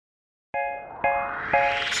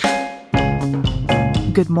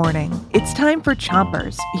Good morning. It's time for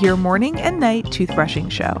Chompers, your morning and night toothbrushing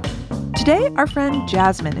show. Today, our friend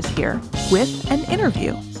Jasmine is here with an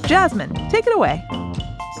interview. Jasmine, take it away.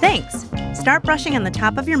 Thanks. Start brushing on the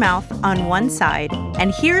top of your mouth on one side,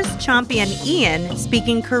 and here's Chompy and Ian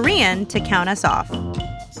speaking Korean to count us off.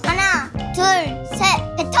 하나, 둘,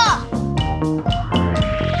 셋, 뱉어!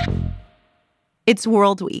 It's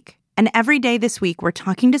World Week, and every day this week we're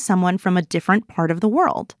talking to someone from a different part of the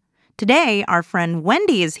world. Today, our friend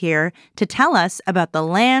Wendy is here to tell us about the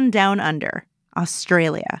land down under,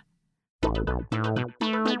 Australia.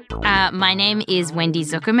 My name is Wendy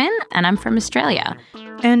Zuckerman, and I'm from Australia.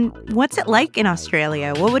 And what's it like in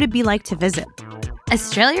Australia? What would it be like to visit?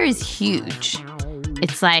 Australia is huge.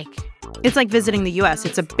 It's like visiting the U.S.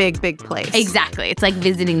 It's a big, big place. Exactly. It's like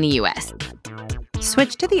visiting the U.S.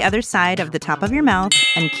 Switch to the other side of the top of your mouth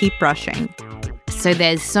and keep brushing. So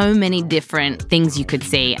there's so many different things you could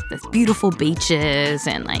see. There's beautiful beaches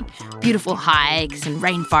and beautiful hikes and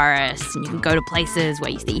rainforests. And you can go to places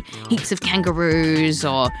where you see heaps of kangaroos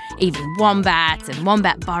or even wombats and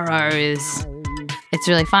wombat burrows. It's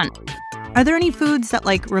really fun. Are there any foods that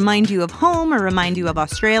remind you of home or remind you of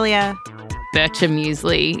Australia? Bircher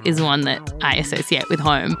muesli is one that I associate with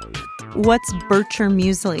home. What's Bircher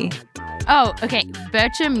muesli? Oh, okay.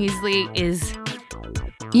 Bircher muesli is...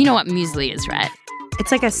 You know what muesli is, right?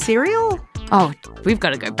 It's like a cereal? Oh, we've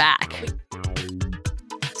got to go back.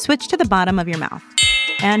 Switch to the bottom of your mouth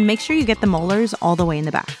and make sure you get the molars all the way in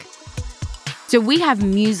the back. So we have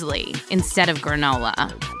muesli instead of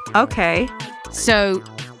granola. Okay. So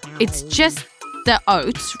it's just the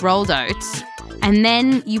oats, rolled oats, and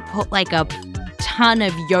then you put a ton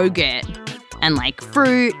of yogurt and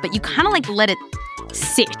fruit, but you kind of let it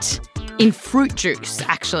sit in fruit juice,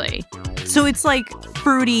 actually. So it's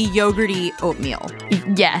fruity, yogurty oatmeal.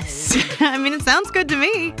 Yes. I mean, it sounds good to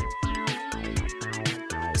me.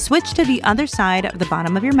 Switch to the other side of the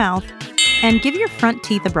bottom of your mouth and give your front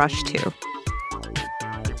teeth a brush too.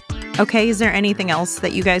 Okay, is there anything else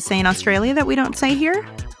that you guys say in Australia that we don't say here?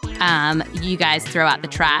 You guys throw out the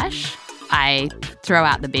trash. I throw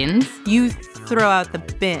out the bins. You throw out the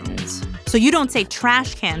bins. So you don't say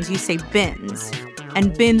trash cans, you say bins.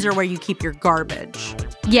 And bins are where you keep your garbage.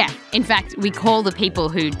 Yeah. In fact, we call the people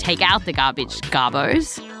who take out the garbage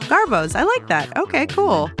garbos. Garbos. I like that. Okay,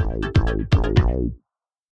 cool.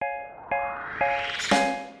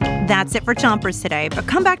 That's it for Chompers today, but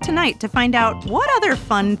come back tonight to find out what other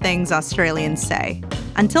fun things Australians say.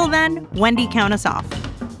 Until then, Wendy, count us off.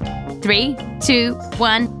 3, 2,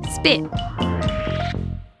 1, spit.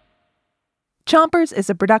 Chompers is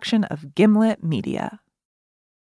a production of Gimlet Media.